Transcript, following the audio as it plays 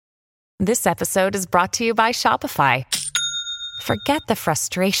This episode is brought to you by Shopify. Forget the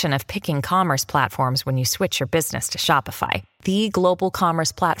frustration of picking commerce platforms when you switch your business to Shopify, the global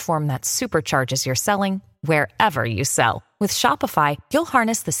commerce platform that supercharges your selling wherever you sell. With Shopify, you'll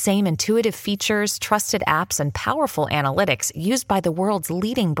harness the same intuitive features, trusted apps, and powerful analytics used by the world's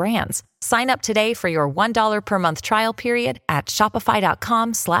leading brands. Sign up today for your $1 per month trial period at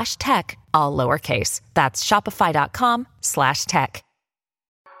shopify.com/tech, all lowercase. That's shopify.com/tech.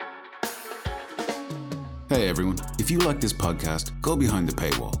 Hey everyone, if you like this podcast, go behind the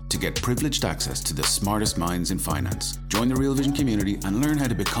paywall to get privileged access to the smartest minds in finance. Join the Real Vision community and learn how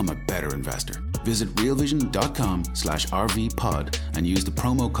to become a better investor. Visit realvision.com/RVPod and use the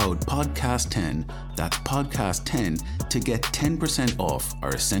promo code podcast10, that's podcast10, to get 10% off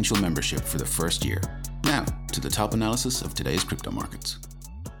our essential membership for the first year. Now, to the top analysis of today's crypto markets.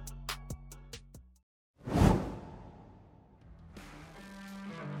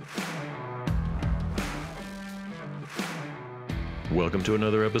 Welcome to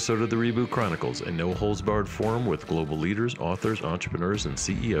another episode of the Reboot Chronicles, a no-holds-barred forum with global leaders, authors, entrepreneurs, and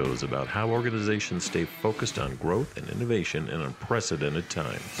CEOs about how organizations stay focused on growth and innovation in unprecedented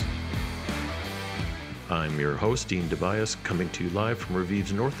times. I'm your host, Dean Tobias, coming to you live from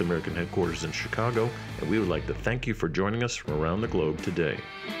Reviv's North American headquarters in Chicago, and we would like to thank you for joining us from around the globe today.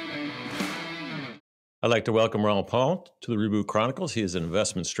 I'd like to welcome Raoul to the Reboot Chronicles. He is an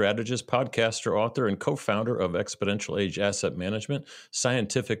investment strategist, podcaster, author, and co-founder of Exponential Age Asset Management,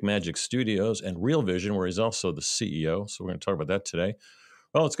 Scientific Magic Studios, and Real Vision, where he's also the CEO. So we're going to talk about that today.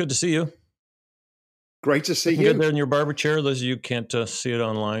 Well, it's good to see you. Great to see you. Good there in your barber chair. Those of you who can't see it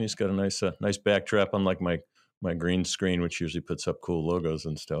online, he's got a nice backdrop, unlike my green screen, which usually puts up cool logos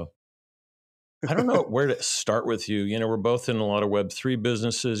and stuff. I don't know where to start with you. You know, we're both in a lot of Web3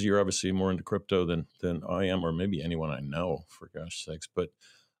 businesses. You're obviously more into crypto than I am, or maybe anyone I know, for gosh sakes. But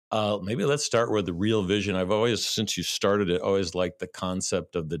maybe let's start with the Real Vision. I've always, since you started it, always liked the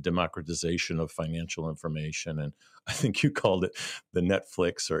concept of the democratization of financial information. And I think you called it the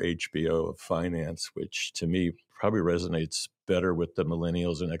Netflix or HBO of finance, which to me probably resonates better with the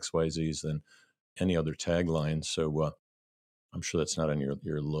millennials and XYZs than any other tagline. So I'm sure that's not on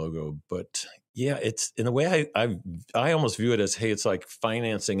your logo, but yeah, it's in a way I almost view it as, hey, it's like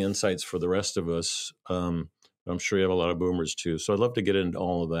financing insights for the rest of us. I'm sure you have a lot of boomers too. So I'd love to get into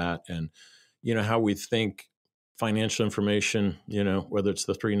all of that and, you know, how we think financial information, you know, whether it's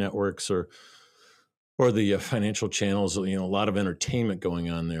the three networks or the financial channels, you know, a lot of entertainment going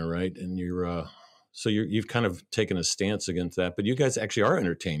on there, right? And you've kind of taken a stance against that, but you guys actually are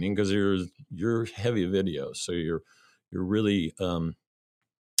entertaining because you're heavy videos. So you're really,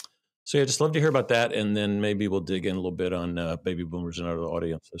 so yeah, just love to hear about that. And then maybe we'll dig in a little bit on baby boomers and other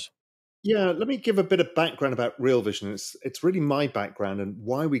audiences. Yeah, let me give a bit of background about Real Vision. It's really my background and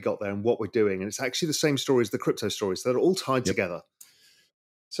why we got there and what we're doing. And it's actually the same story as the crypto stories. They're all tied together.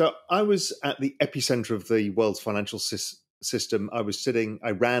 So I was at the epicenter of the world's financial system. I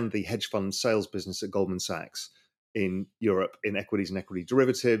ran the hedge fund sales business at Goldman Sachs in Europe in equities and equity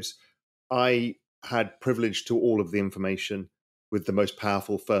derivatives. I had privilege to all of the information with the most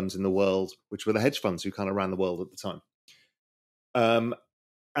powerful firms in the world, which were the hedge funds who kind of ran the world at the time.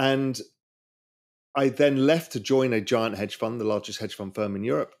 And I then left to join a giant hedge fund, the largest hedge fund firm in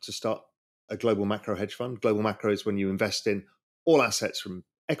Europe, to start a global macro hedge fund. Global macro is when you invest in all assets from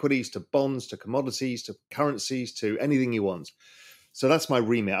equities to bonds to commodities to currencies to anything you want. So that's my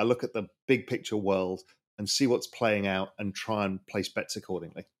remit. I look at the big picture world and see what's playing out and try and place bets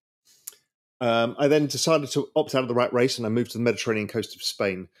accordingly. I then decided to opt out of the rat race and I moved to the Mediterranean coast of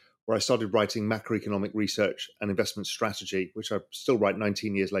Spain, where I started writing macroeconomic research and investment strategy, which I still write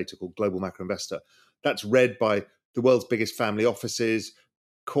 19 years later, called Global Macro Investor. That's read by the world's biggest family offices,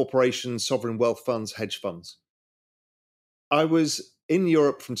 corporations, sovereign wealth funds, hedge funds. I was in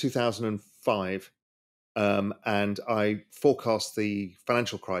Europe from 2005 and I forecast the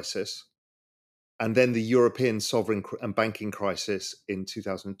financial crisis and then the European sovereign and banking crisis in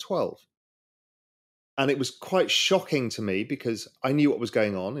 2012. And it was quite shocking to me because I knew what was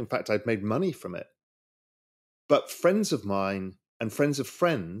going on. In fact, I'd made money from it. But friends of mine and friends of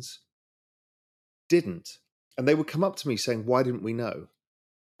friends didn't. And they would come up to me saying, why didn't we know?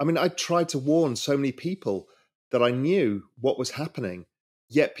 I mean, I tried to warn so many people that I knew what was happening,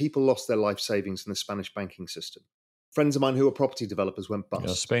 yet people lost their life savings in the Spanish banking system. Friends of mine who were property developers went bust.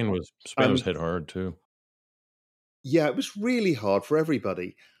 Yeah, Spain was hit hard too. Yeah, it was really hard for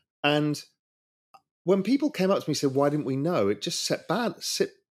everybody. And when people came up to me and said, why didn't we know? It just sat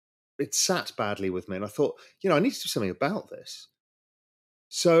badly with me. And I thought, I need to do something about this.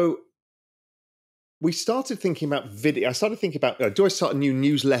 So we started thinking about video. I started thinking about, do I start a new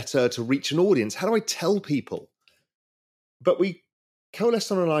newsletter to reach an audience? How do I tell people? But we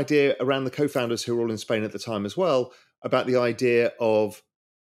coalesced on an idea around the co-founders who were all in Spain at the time as well, about the idea of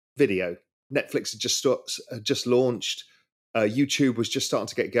video. Netflix had just launched. YouTube was just starting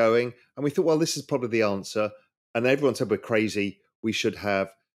to get going. And we thought, well, this is probably the answer. And everyone said, we're crazy. We should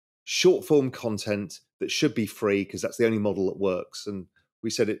have short form content that should be free because that's the only model that works. And we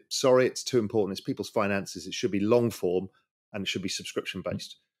said, sorry, it's too important. It's people's finances. It should be long form and it should be subscription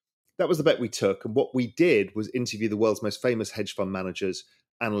based. That was the bet we took. And what we did was interview the world's most famous hedge fund managers,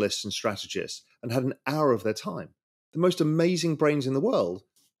 analysts, and strategists, and had an hour of their time. The most amazing brains in the world.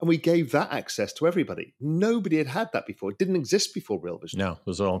 And we gave that access to everybody. Nobody had that before. It didn't exist before Real Vision. No, it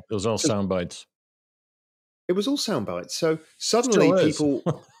was all sound bites. It was all sound bites. So suddenly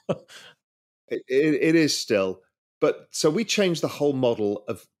people, it is still. But so we changed the whole model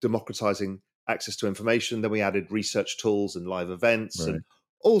of democratizing access to information. Then we added research tools and live events and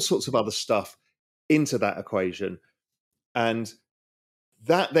all sorts of other stuff into that equation. And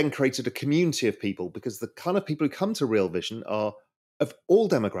that then created a community of people, because the kind of people who come to Real Vision are of all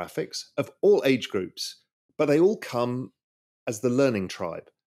demographics, of all age groups, but they all come as the learning tribe.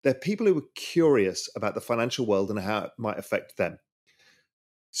 They're people who are curious about the financial world and how it might affect them.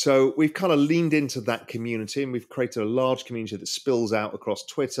 So we've kind of leaned into that community, and we've created a large community that spills out across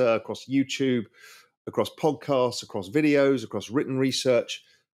Twitter, across YouTube, across podcasts, across videos, across written research,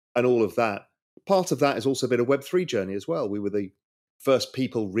 and all of that. Part of that has also been a Web3 journey as well. We were the first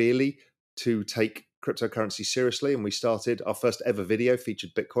people really to take cryptocurrency seriously, and we started our first ever video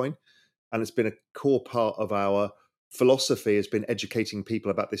featured Bitcoin, and it's been a core part of our philosophy, has been educating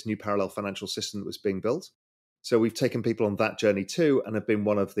people about this new parallel financial system that was being built. So we've taken people on that journey too, and have been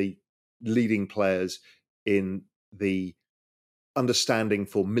one of the leading players in the understanding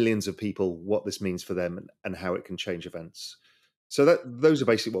for millions of people what this means for them and how it can change events. So those are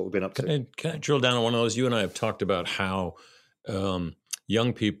basically what we've been up to. Can I drill down on one of those? You and I have talked about how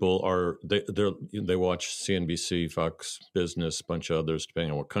young people they watch CNBC, Fox Business, a bunch of others,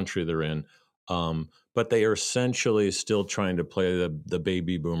 depending on what country they're in. But they are essentially still trying to play the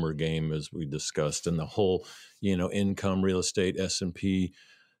baby boomer game, as we discussed, and the whole, income, real estate, S&P.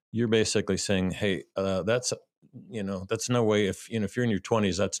 You're basically saying, hey, that's no way. If you're in your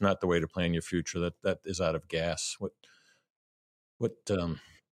 20s, that's not the way to plan your future. That is out of gas.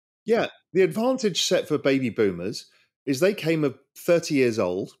 Yeah, the advantage set for baby boomers is they came of 30 years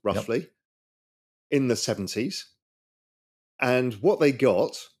old, roughly, in the 70s. And what they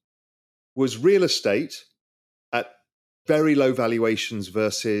got was real estate at very low valuations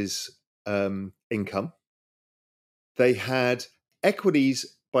versus income. They had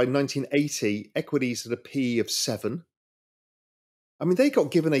equities by 1980, equities at a P of 7. I mean, they got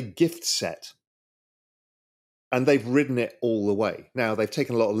given a gift set, and they've ridden it all the way. Now, they've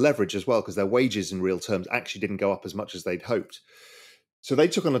taken a lot of leverage as well, because their wages in real terms actually didn't go up as much as they'd hoped. So they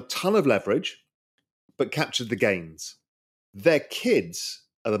took on a ton of leverage, but captured the gains. Their kids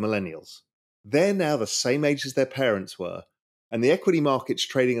are the millennials. They're now the same age as their parents were, and the equity market's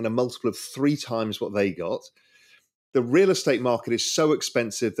trading at a multiple of 3 times what they got. The real estate market is so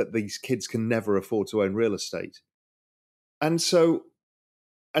expensive that these kids can never afford to own real estate. And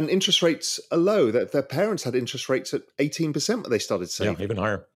interest rates are low. That their parents had interest rates at 18% when they started saving. Yeah, even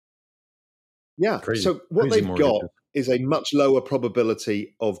higher. Yeah. Crazy. So what Crazy they've mortgages. got is a much lower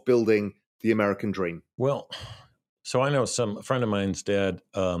probability of building the American dream. Well, so I know a friend of mine's dad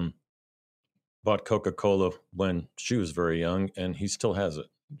bought Coca-Cola when she was very young, and he still has it.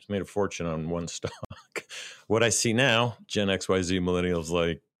 He's made a fortune on one stock. What I see now, Gen XYZ millennials,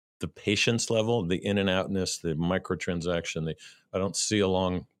 like the patience level, the in and outness, the microtransaction, I don't see a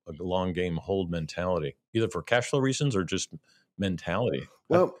long game hold mentality, either for cash flow reasons or just mentality.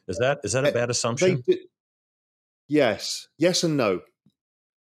 Well, is that a bad assumption? Yes and no.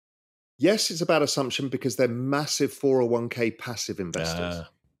 Yes, it's a bad assumption because they're massive 401k passive investors.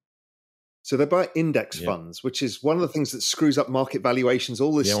 So they buy index funds, which is one of the things that screws up market valuations,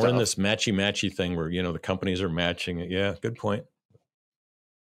 all this stuff. We're in this matchy thing where, the companies are matching it. Yeah, good point.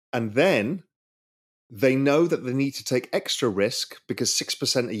 And then they know that they need to take extra risk because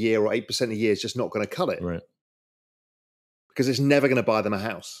 6% a year or 8% a year is just not going to cut it. Right. Because it's never going to buy them a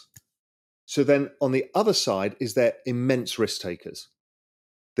house. So then on the other side is their immense risk takers,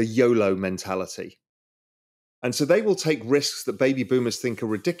 the YOLO mentality. And so they will take risks that baby boomers think are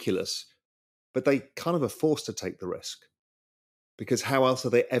ridiculous, but they kind of are forced to take the risk because how else are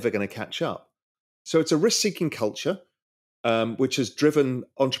they ever going to catch up? So it's a risk-seeking culture, which has driven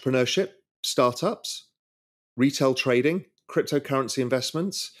entrepreneurship, startups, retail trading, cryptocurrency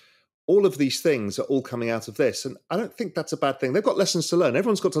investments, all of these things are all coming out of this. And I don't think that's a bad thing. They've got lessons to learn.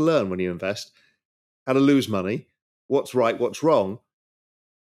 Everyone's got to learn when you invest how to lose money, what's right, what's wrong.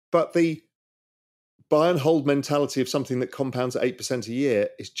 But the buy and hold mentality of something that compounds at 8% a year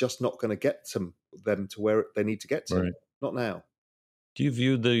is just not going to get them to where they need to get to. Right. Not now. Do you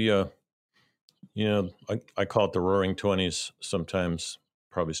view the, I call it the roaring 20s sometimes,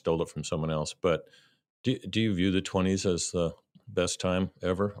 probably stole it from someone else, but do you view the 20s as the best time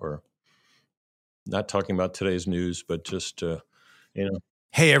ever? Or not talking about today's news, but just,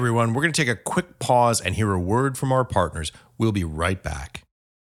 Hey, everyone, we're going to take a quick pause and hear a word from our partners. We'll be right back.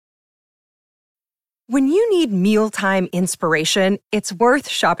 When you need mealtime inspiration, it's worth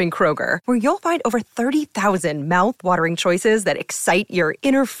shopping Kroger, where you'll find over 30,000 mouth-watering choices that excite your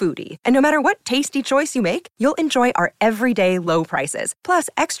inner foodie. And no matter what tasty choice you make, you'll enjoy our everyday low prices, plus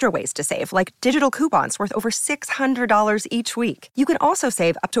extra ways to save, like digital coupons worth over $600 each week. You can also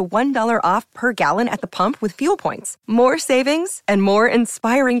save up to $1 off per gallon at the pump with fuel points. More savings and more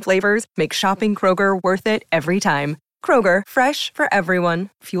inspiring flavors make shopping Kroger worth it every time. Kroger, fresh for everyone.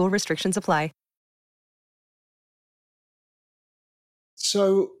 Fuel restrictions apply.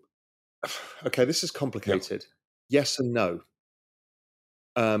 So, okay, this is complicated. Yep. Yes and no.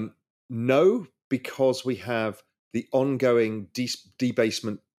 No, because we have the ongoing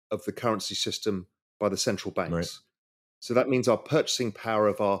debasement of the currency system by the central banks. Right. So that means our purchasing power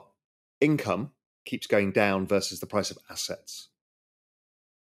of our income keeps going down versus the price of assets.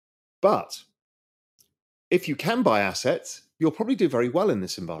 But if you can buy assets, you'll probably do very well in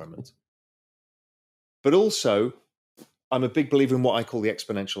this environment. But also, I'm a big believer in what I call the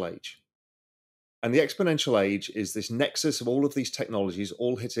exponential age. And the exponential age is this nexus of all of these technologies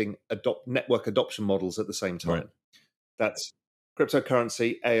all hitting network adoption models at the same time. Right. That's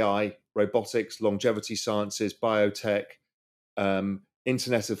cryptocurrency, AI, robotics, longevity sciences, biotech,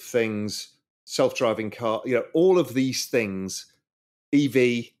 Internet of Things, self-driving car, all of these things,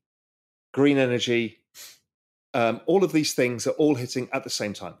 EV, green energy, all of these things are all hitting at the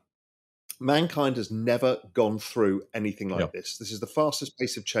same time. Mankind has never gone through anything like this. This is the fastest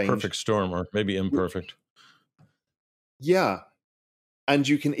pace of change. Perfect storm, or maybe imperfect. Yeah. And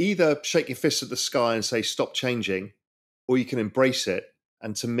you can either shake your fist at the sky and say, stop changing, or you can embrace it.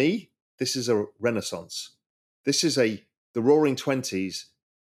 And to me, this is a renaissance. This is the roaring 20s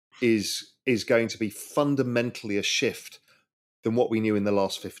is going to be fundamentally a shift than what we knew in the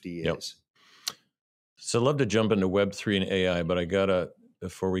last 50 years. Yep. So I'd love to jump into Web3 and AI, but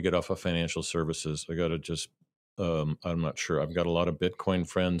before we get off of financial services, I got to just, I'm not sure. I've got a lot of Bitcoin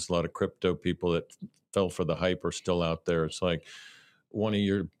friends, a lot of crypto people that fell for the hype are still out there. It's like one of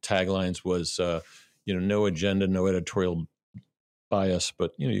your taglines was, no agenda, no editorial bias,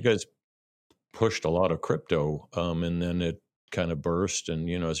 but, you guys pushed a lot of crypto and then it kind of burst. And,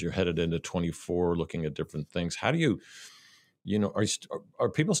 as you're headed into 24, looking at different things, how do you, are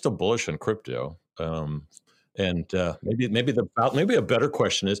people still bullish on crypto? And maybe a better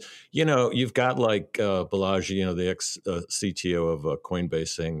question is, you've got like Balaji, the ex CTO of Coinbase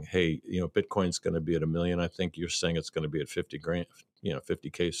saying, hey, Bitcoin's going to be at $1 million. I think you're saying it's going to be at 50 grand,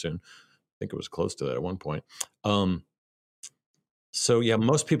 50K soon. I think it was close to that at one point. So yeah,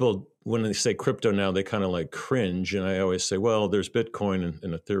 most people, when they say crypto now, they kind of like cringe. And I always say, well, there's Bitcoin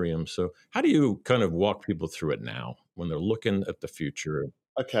and Ethereum. So how do you kind of walk people through it now when they're looking at the future?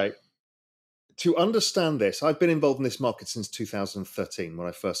 Okay. To understand this, I've been involved in this market since 2013 when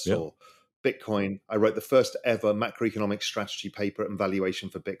I first saw Bitcoin. I wrote the first ever macroeconomic strategy paper and valuation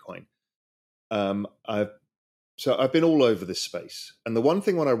for Bitcoin. So I've been all over this space. And the one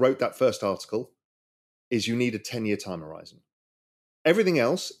thing when I wrote that first article is you need a 10-year time horizon. Everything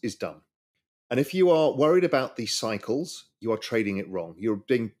else is done. And if you are worried about these cycles, you are trading it wrong. You're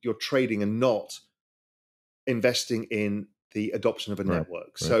trading and not investing in the adoption of a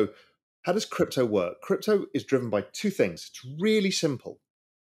network. Right. So how does crypto work? Crypto is driven by two things. It's really simple.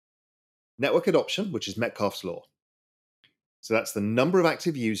 Network adoption, which is Metcalfe's law. So that's the number of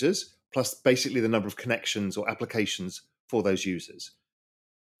active users plus basically the number of connections or applications for those users.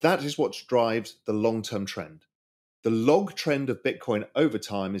 That is what drives the long-term trend. The log trend of Bitcoin over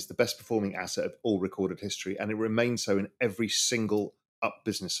time is the best performing asset of all recorded history, and it remains so in every single up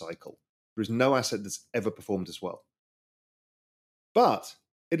business cycle. There is no asset that's ever performed as well. But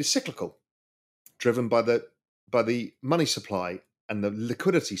it is cyclical, driven by the money supply and the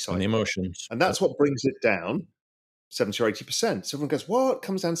liquidity cycle. And the emotions. And that's what brings it down 70 or 80%. So everyone goes, what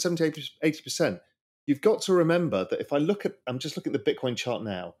comes down 70, 80%? You've got to remember that if I'm just looking at the Bitcoin chart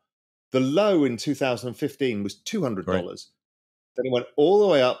now, the low in 2015 was $200. Right. Then it went all the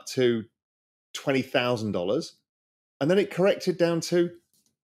way up to $20,000. And then it corrected down to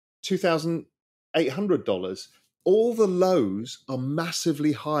 $2,800. All the lows are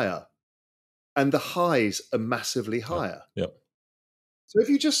massively higher and the highs are massively higher. Yep. So if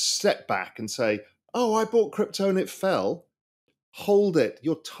you just step back and say, oh, I bought crypto and it fell, hold it.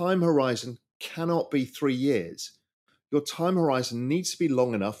 Your time horizon cannot be 3 years. Your time horizon needs to be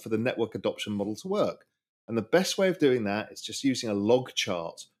long enough for the network adoption model to work. And the best way of doing that is just using a log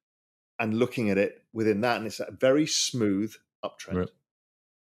chart and looking at it within that. And it's a very smooth uptrend. Right.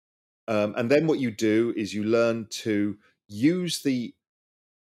 And then what you do is you learn to use the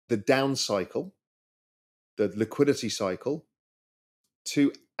down cycle, the liquidity cycle,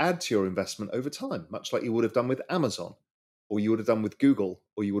 to add to your investment over time, much like you would have done with Amazon, or you would have done with Google,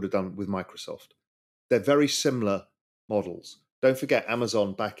 or you would have done with Microsoft. They're very similar models. Don't forget,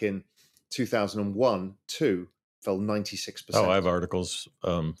 Amazon back in 2001, too, fell 96%. Oh, I have articles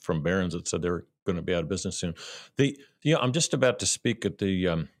from Barron's that said they're going to be out of business soon. I'm just about to speak at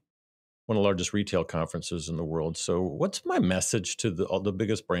the one of the largest retail conferences in the world. So what's my message to all the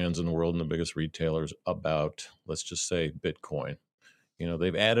biggest brands in the world and the biggest retailers about, let's just say, Bitcoin?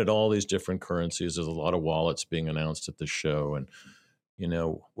 They've added all these different currencies. There's a lot of wallets being announced at the show. And,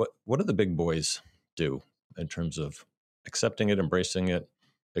 what do the big boys do in terms of accepting it, embracing it,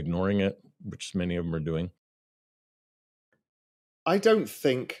 ignoring it, which many of them are doing? I don't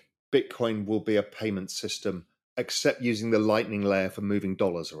think Bitcoin will be a payment system except using the Lightning layer for moving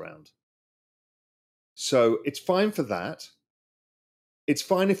dollars around. So it's fine for that. It's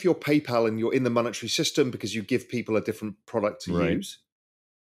fine if you're PayPal and you're in the monetary system because you give people a different product to use.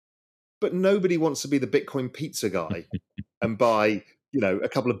 But nobody wants to be the Bitcoin pizza guy and buy, a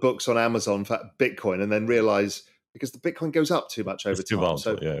couple of books on Amazon for Bitcoin and then realize because the Bitcoin goes up too much over It's too time.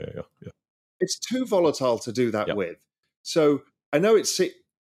 volatile. So Yeah. it's too volatile to do that with. So I know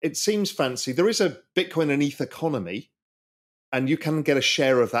it seems fancy. There is a Bitcoin and ETH economy, and you can get a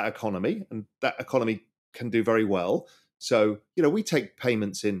share of that economy, and that economy can do very well. So, we take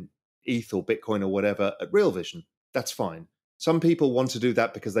payments in ETH or Bitcoin or whatever at Real Vision. That's fine. Some people want to do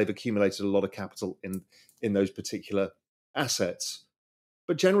that because they've accumulated a lot of capital in those particular assets.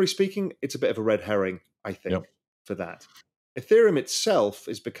 But generally speaking, it's a bit of a red herring, I think, for that. Ethereum itself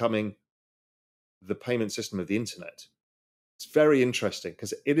is becoming the payment system of the internet. It's very interesting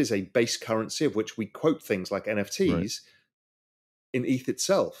because it is a base currency of which we quote things like NFTs in ETH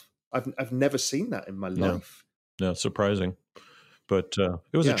itself. I've never seen that in my life. No, surprising. But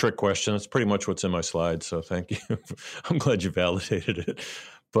it was a trick question. It's pretty much what's in my slide. So thank you. I'm glad you validated it.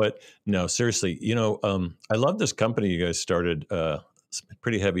 But no, seriously, I love this company you guys started.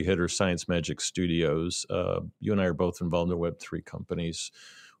 Pretty heavy hitter, Science Magic Studios. You and I are both involved in Web3 companies.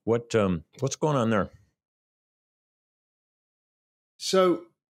 What's going on there? So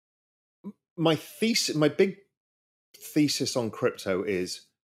my big thesis on crypto is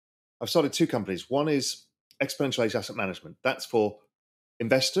I've started two companies. One is Exponential Age Asset Management. That's for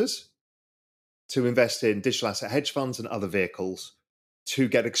investors to invest in digital asset hedge funds and other vehicles to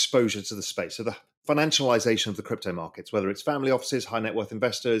get exposure to the space. So the financialization of the crypto markets, whether it's family offices, high net worth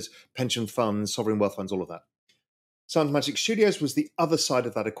investors, pension funds, sovereign wealth funds, all of that. Science Magic Studios was the other side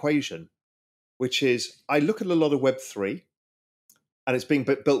of that equation, which is I look at a lot of Web3 and it's being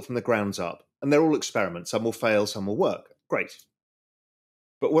built from the grounds up. And they're all experiments. Some will fail, some will work. Great.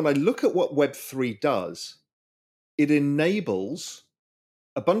 But when I look at what Web3 does, it enables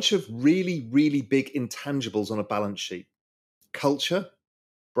a bunch of really, really big intangibles on a balance sheet. Culture,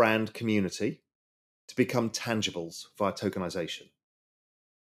 brand, community, to become tangibles via tokenization.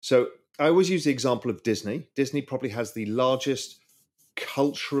 So I always use the example of Disney. Disney probably has the largest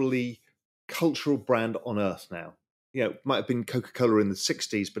cultural brand on earth now. It might have been Coca-Cola in the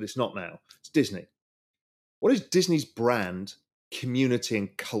 60s, but it's not now. It's Disney. What is Disney's brand, community,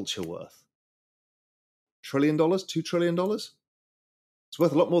 and culture worth? $1 trillion? $2 trillion? It's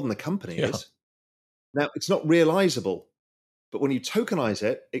worth a lot more than the company is. Now, it's not realizable, but when you tokenize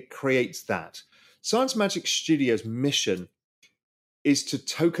it, it creates that. Science Magic Studios' mission is to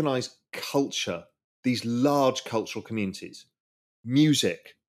tokenize culture, these large cultural communities.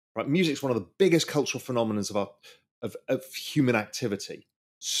 Music, right? Music's one of the biggest cultural phenomena of human activity.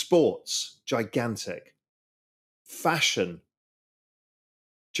 Sports, gigantic. Fashion,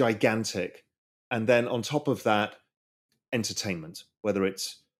 gigantic. And then on top of that, entertainment, whether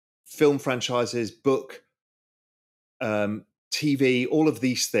it's film franchises, book, TV, all of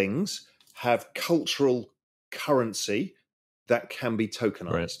these things have cultural currency that can be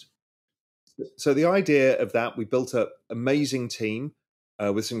tokenized. Right. So the idea of that, we built an amazing team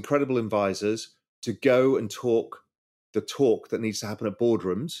with some incredible advisors to go and talk the talk that needs to happen at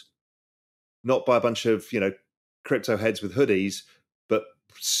boardrooms, not by a bunch of, crypto heads with hoodies, but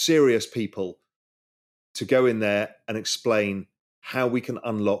serious people to go in there and explain how we can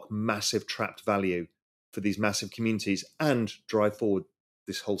unlock massive trapped value for these massive communities and drive forward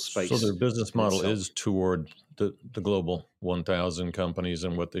this whole space. So their business model itself is toward the global 1,000 companies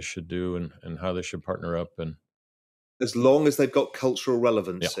and what they should do and how they should partner up. And as long as they've got cultural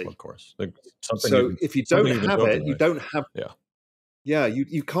relevancy. yeah, of course. So if you don't have it, you don't have. Yeah,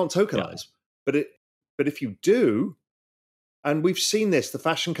 you can't tokenize. Yeah. But if you do, and we've seen this, the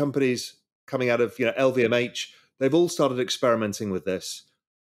fashion companies coming out of LVMH, they've all started experimenting with this.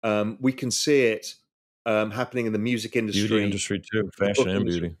 We can see it happening in the music industry, beauty industry too, fashion and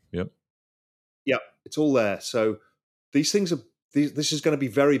beauty. Yep. Yeah, it's all there. So these things this is going to be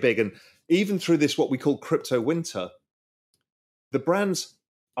very big. And even through this, what we call crypto winter, the brands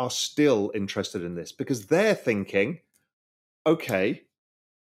are still interested in this because they're thinking, okay,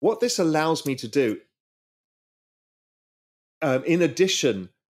 what this allows me to do, in addition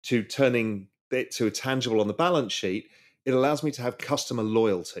to turning it to a tangible on the balance sheet, it allows me to have customer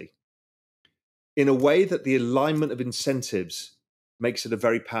loyalty in a way that the alignment of incentives makes it a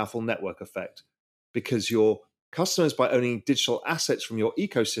very powerful network effect, because your customers, by owning digital assets from your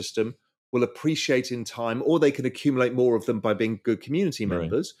ecosystem, will appreciate in time, or they can accumulate more of them by being good community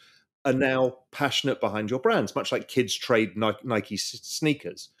members, are now passionate behind your brands, much like kids trade Nike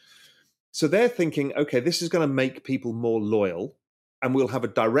sneakers. So they're thinking, okay, this is going to make people more loyal, and we'll have a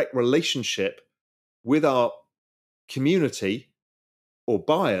direct relationship with our community or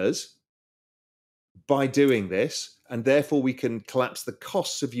buyers by doing this, and therefore we can collapse the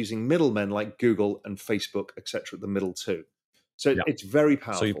costs of using middlemen like Google and Facebook, etc., at the middle too. So it's very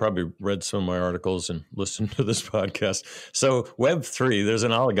powerful. So you probably read some of my articles and listened to this podcast. So Web3, there's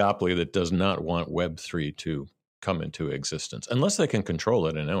an oligopoly that does not want Web3 to come into existence unless they can control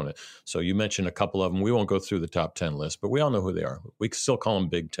it and own it. So you mentioned a couple of them. We won't go through the top 10 list, but we all know who they are. We can still call them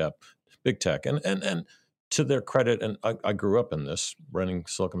big tech. And to their credit, and I grew up in this, running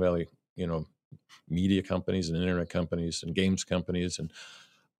Silicon Valley, media companies and internet companies and games companies, and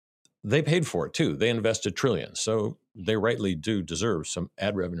they paid for it too. They invested trillions. So they rightly do deserve some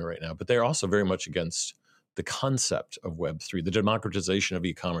ad revenue right now, but they're also very much against the concept of Web3, the democratization of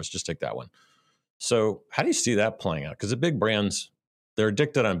e-commerce. Just take that one. So how do you see that playing out? Because the big brands, they're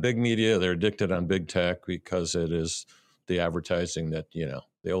addicted on big media, they're addicted on big tech because it is the advertising that,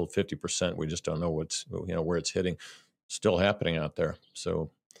 the old 50%, we just don't know where it's hitting, still happening out there.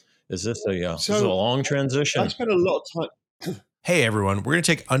 So is this a long transition? I spent a lot of time. Hey everyone, we're going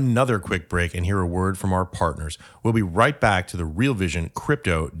to take another quick break and hear a word from our partners. We'll be right back to the Real Vision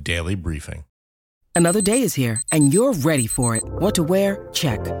Crypto Daily Briefing. Another day is here and you're ready for it. What to wear?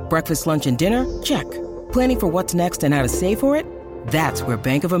 Check. Breakfast, lunch, and dinner? Check. Planning for what's next and how to save for it? That's where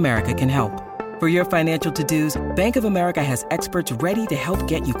Bank of America can help. For your financial to-dos, Bank of America has experts ready to help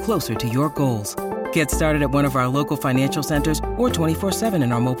get you closer to your goals. Get started at one of our local financial centers or 24/7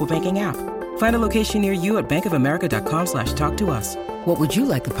 in our mobile banking app. Find a location near you at bankofamerica.com/talktous. What would you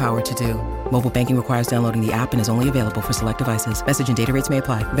like the power to do? Mobile banking requires downloading the app and is only available for select devices. Message and data rates may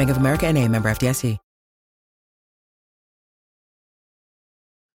apply. Bank of America N.A., member FDIC.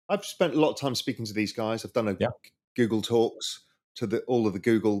 I've spent a lot of time speaking to these guys. I've done Google Talks to all of the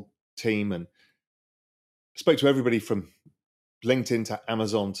Google team, and spoke to everybody from LinkedIn to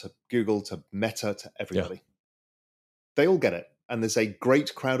Amazon to Google to Meta to everybody. Yeah. They all get it. And there's a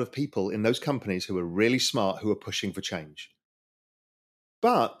great crowd of people in those companies who are really smart, who are pushing for change.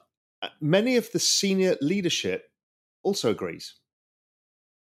 But many of the senior leadership also agrees.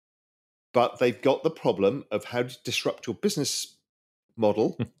 But they've got the problem of how to disrupt your business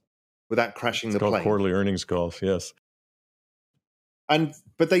model without crashing the plane. Quarterly earnings calls, yes.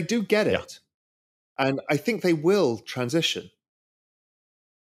 But they do get it. And I think they will transition.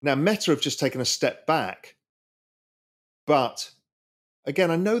 Now, Meta have just taken a step back. But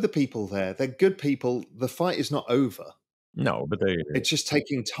again, I know the people there. They're good people. The fight is not over. No, but it's just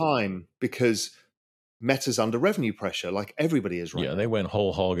taking time because Meta's under revenue pressure, like everybody is right now. Yeah, they went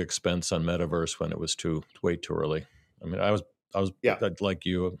whole hog expense on Metaverse when it was way too early. I mean, I was like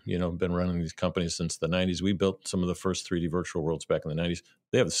you, been running these companies since the 90s. We built some of the first 3D virtual worlds back in the 90s.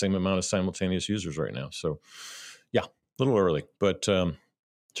 They have the same amount of simultaneous users right now. So, yeah, a little early, but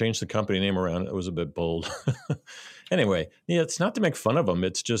changed the company name around. It was a bit bold. Anyway, it's not to make fun of them.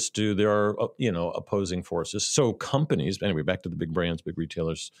 It's just there are, opposing forces. So companies, anyway, back to the big brands, big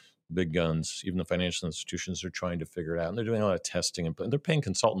retailers, big guns, even the financial institutions are trying to figure it out. And they're doing a lot of testing and they're paying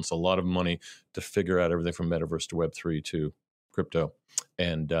consultants a lot of money to figure out everything from metaverse to Web3 to crypto.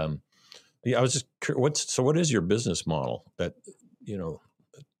 And I was just curious, what is your business model at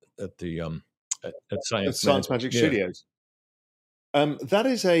Science Magic Studios? That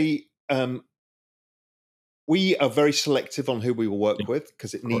is we are very selective on who we will work with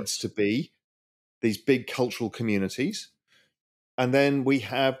because it needs to be these big cultural communities. And then we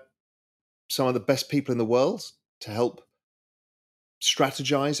have some of the best people in the world to help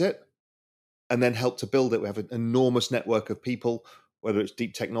strategize it and then help to build it. We have an enormous network of people, whether it's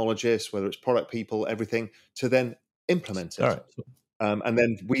deep technologists, whether it's product people, everything, to then implement it. All right. And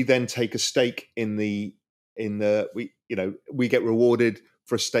then we take a stake we get rewarded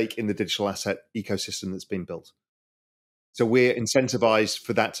for a stake in the digital asset ecosystem that's been built. So we're incentivized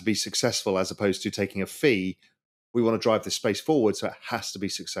for that to be successful as opposed to taking a fee. We want to drive this space forward, so it has to be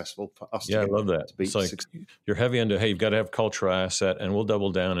successful for us. Yeah, I love that. It's like you're heavy into, hey, you've got to have cultural asset, and we'll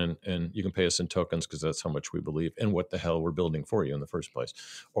double down, and you can pay us in tokens because that's how much we believe in what the hell we're building for you in the first place,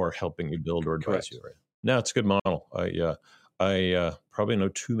 or helping you build or advise Correct. you. Right? No, it's a good model. I probably know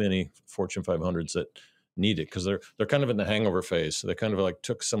too many Fortune 500s that need it because they're kind of in the hangover phase. So they kind of like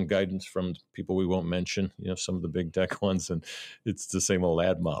took some guidance from people we won't mention, some of the big tech ones, and it's the same old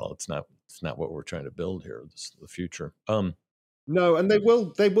ad model. It's not what we're trying to build here. This is the future. No, and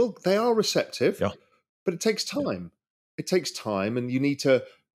they are receptive, yeah. But it takes time. It takes time, and you need to,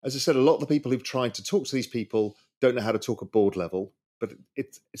 as I said, a lot of the people who've tried to talk to these people don't know how to talk at board level, but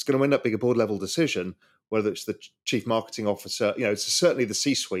it's going to end up being a board level decision, whether it's the chief marketing officer, it's certainly the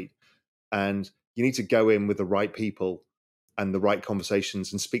C-suite, and you need to go in with the right people and the right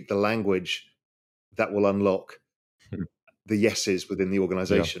conversations and speak the language that will unlock the yeses within the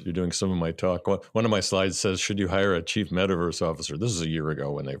organization. Yeah, you're doing some of my talk. One of my slides says, should you hire a chief metaverse officer? This is a year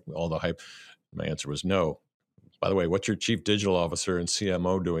ago when all the hype. My answer was no. By the way, what's your chief digital officer and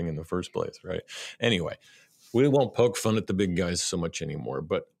CMO doing in the first place, right? Anyway, we won't poke fun at the big guys so much anymore.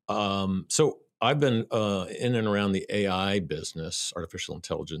 But so I've been in and around the AI business, artificial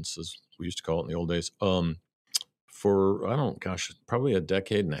intelligence, as we used to call it in the old days, for, probably a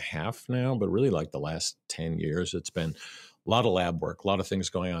decade and a half now, but really like the last 10 years, it's been a lot of lab work, a lot of things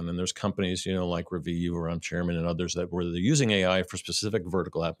going on. And there's companies, like Review, where I'm chairman, and others where they're using AI for specific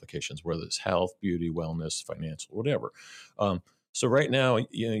vertical applications, whether it's health, beauty, wellness, financial, whatever. So right now,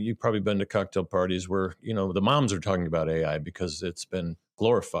 you've probably been to cocktail parties where, the moms are talking about AI because it's been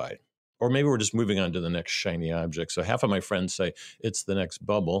glorified. Or maybe we're just moving on to the next shiny object. So half of my friends say it's the next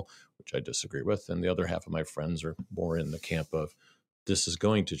bubble, which I disagree with. And the other half of my friends are more in the camp of this is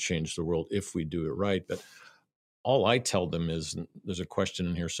going to change the world if we do it right. But all I tell them is, and there's a question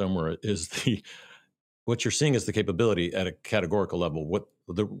in here somewhere, is what you're seeing is the capability at a categorical level. Where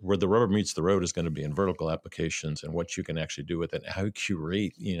the rubber meets the road is going to be in vertical applications and what you can actually do with it, how you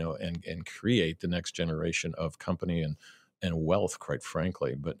curate, and create the next generation of company and wealth, quite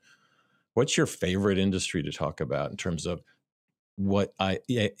frankly. But what's your favorite industry to talk about in terms of what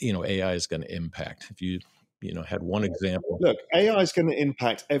AI is going to impact? If you had one example. Look, AI is going to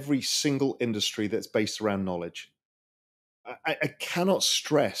impact every single industry that's based around knowledge. I cannot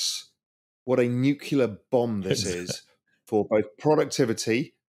stress what a nuclear bomb this is for both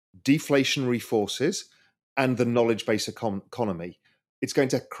productivity, deflationary forces, and the knowledge-based economy. It's going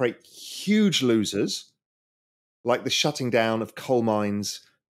to create huge losers, like the shutting down of coal mines,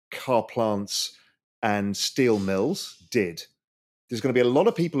 car plants, and steel mills did. There's going to be a lot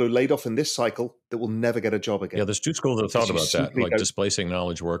of people who are laid off in this cycle that will never get a job again. Yeah, there's two schools of thought about that, like displacing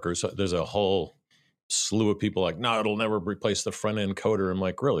knowledge workers. There's a whole slew of people like, no, it'll never replace the front end coder. I'm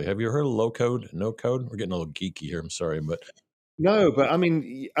like, really? Have you heard of low code, no code? We're getting a little geeky here. I'm sorry, but no. But I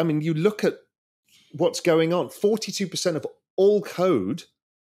mean, you look at what's going on. 42% of all code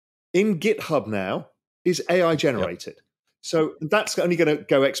in GitHub now is AI generated. Yep. So that's only going to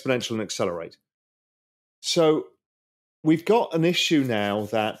go exponential and accelerate. So we've got an issue now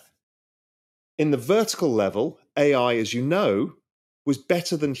that in the vertical level, AI, as you know, was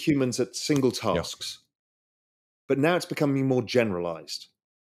better than humans at single tasks. Yeah. But now it's becoming more generalized.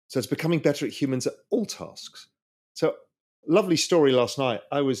 So it's becoming better at humans at all tasks. So lovely story last night.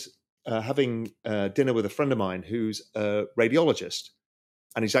 I was having dinner with a friend of mine who's a radiologist,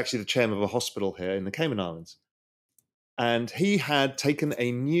 and he's actually the chairman of a hospital here in the Cayman Islands. And he had taken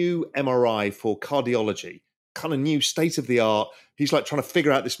a new MRI for cardiology, kind of new state of the art. He's like trying to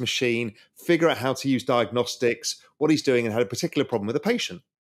figure out this machine, figure out how to use diagnostics, what he's doing, and had a particular problem with a patient.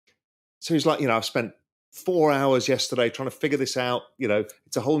 So he's like, I've spent 4 hours yesterday trying to figure this out.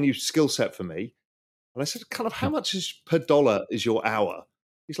 It's a whole new skill set for me. And I said, kind of, how much is per dollar is your hour?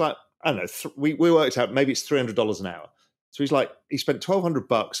 He's like, I don't know. We worked out maybe it's $300 an hour. So he's like, he spent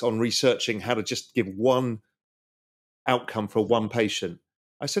 $1,200 on researching how to just give one outcome for one patient.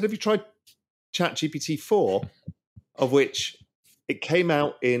 I said, have you tried ChatGPT 4, of which it came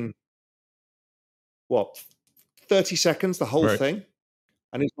out in, 30 seconds, the whole Right. thing.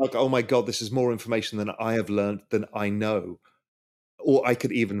 And it's like, oh my God, this is more information than I have learned, than I know, or I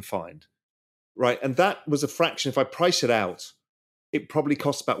could even find. Right. And that was a fraction. If I price it out, it probably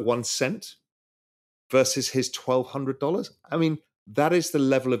costs about 1 cent versus his $1,200. I mean, that is the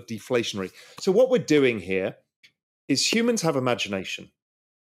level of deflationary. So what we're doing here is humans have imagination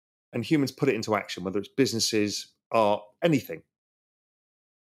and humans put it into action, whether it's businesses, art, anything.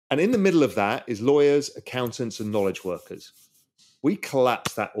 And in the middle of that is lawyers, accountants, and knowledge workers. We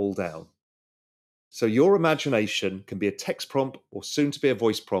collapse that all down. So your imagination can be a text prompt or soon to be a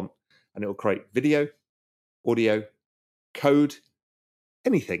voice prompt, and it will create video, audio, code,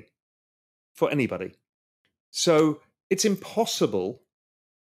 anything for anybody. So it's impossible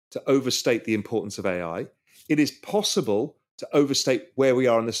to overstate the importance of AI. It is possible to overstate where we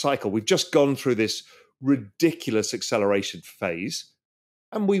are in the cycle. We've just gone through this ridiculous acceleration phase,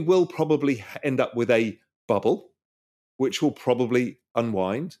 and we will probably end up with a bubble, which will probably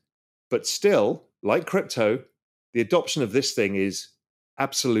unwind. But still, like crypto, the adoption of this thing is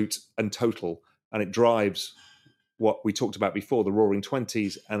absolute and total, and it drives what we talked about before, the roaring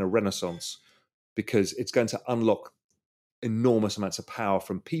 20s and a renaissance, because it's going to unlock enormous amounts of power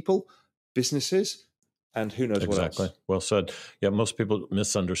from people, businesses, and who knows what else. Exactly. Well said. Yeah, most people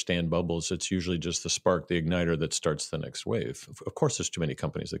misunderstand bubbles. It's usually just the spark, the igniter that starts the next wave. Of course, there's too many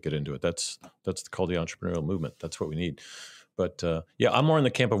companies that get into it. That's called the entrepreneurial movement. That's what we need. But yeah, I'm more in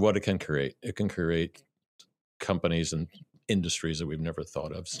the camp of what it can create. It can create companies and industries that we've never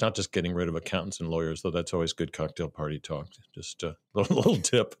thought of. It's not just getting rid of accountants and lawyers, though that's always good cocktail party talk. Just a little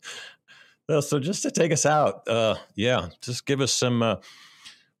tip. So just to take us out, just give us some,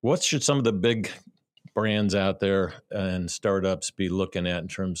 what should some of the big brands out there and startups be looking at in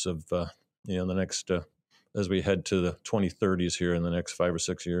terms of, the next, as we head to the 2030s here in the next 5 or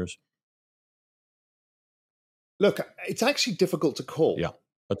 6 years? Look, it's actually difficult to call. Yeah,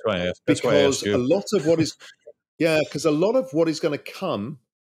 that's why I asked. Because a lot of what is, because a lot of what is going to come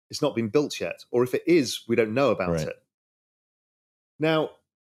is not been built yet. Or if it is, we don't know about it. Now,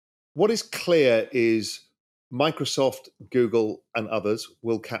 what is clear is Microsoft, Google, and others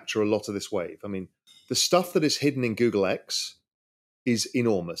will capture a lot of this wave. I mean, the stuff that is hidden in Google X is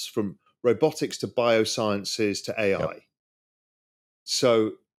enormous, from robotics to biosciences to AI. Yep.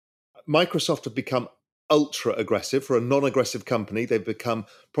 So Microsoft have become ultra aggressive. For a non-aggressive company, they've become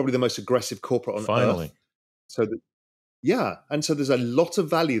probably the most aggressive corporate on earth. So and so there's a lot of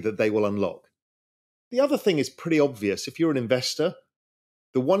value that they will unlock. The other thing is pretty obvious. If you're an investor,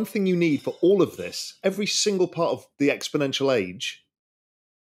 the one thing you need for all of this, every single part of the exponential age,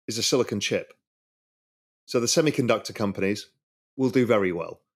 is a silicon chip. So the semiconductor companies will do very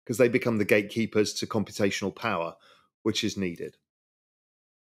well because they become the gatekeepers to computational power, which is needed.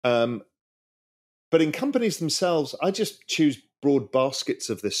 But in companies themselves, I just choose broad baskets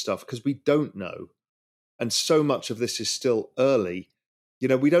of this stuff because we don't know. And so much of this is still early.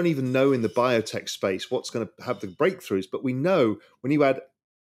 We don't even know in the biotech space what's going to have the breakthroughs, but we know when you add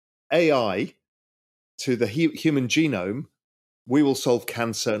AI to the human genome, we will solve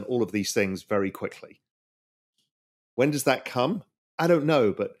cancer and all of these things very quickly. When does that come? I don't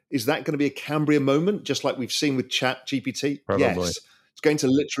know, but is that going to be a Cambrian moment, just like we've seen with ChatGPT? Probably. Yes. It's going to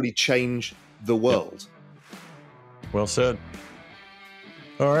literally change the world. Yep. Well said.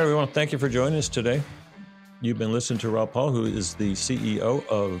 All right, we want to thank you for joining us today. You've been listening to Raoul, who is the CEO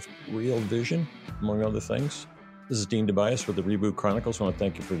of Real Vision, among other things. This is Dean Tobias with the Reboot Chronicles. I want to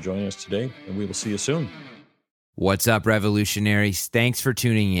thank you for joining us today, and we will see you soon. What's up, revolutionaries? Thanks for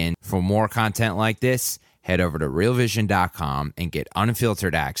tuning in. For more content like this, head over to realvision.com and get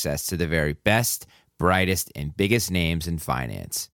unfiltered access to the very best, brightest, and biggest names in finance.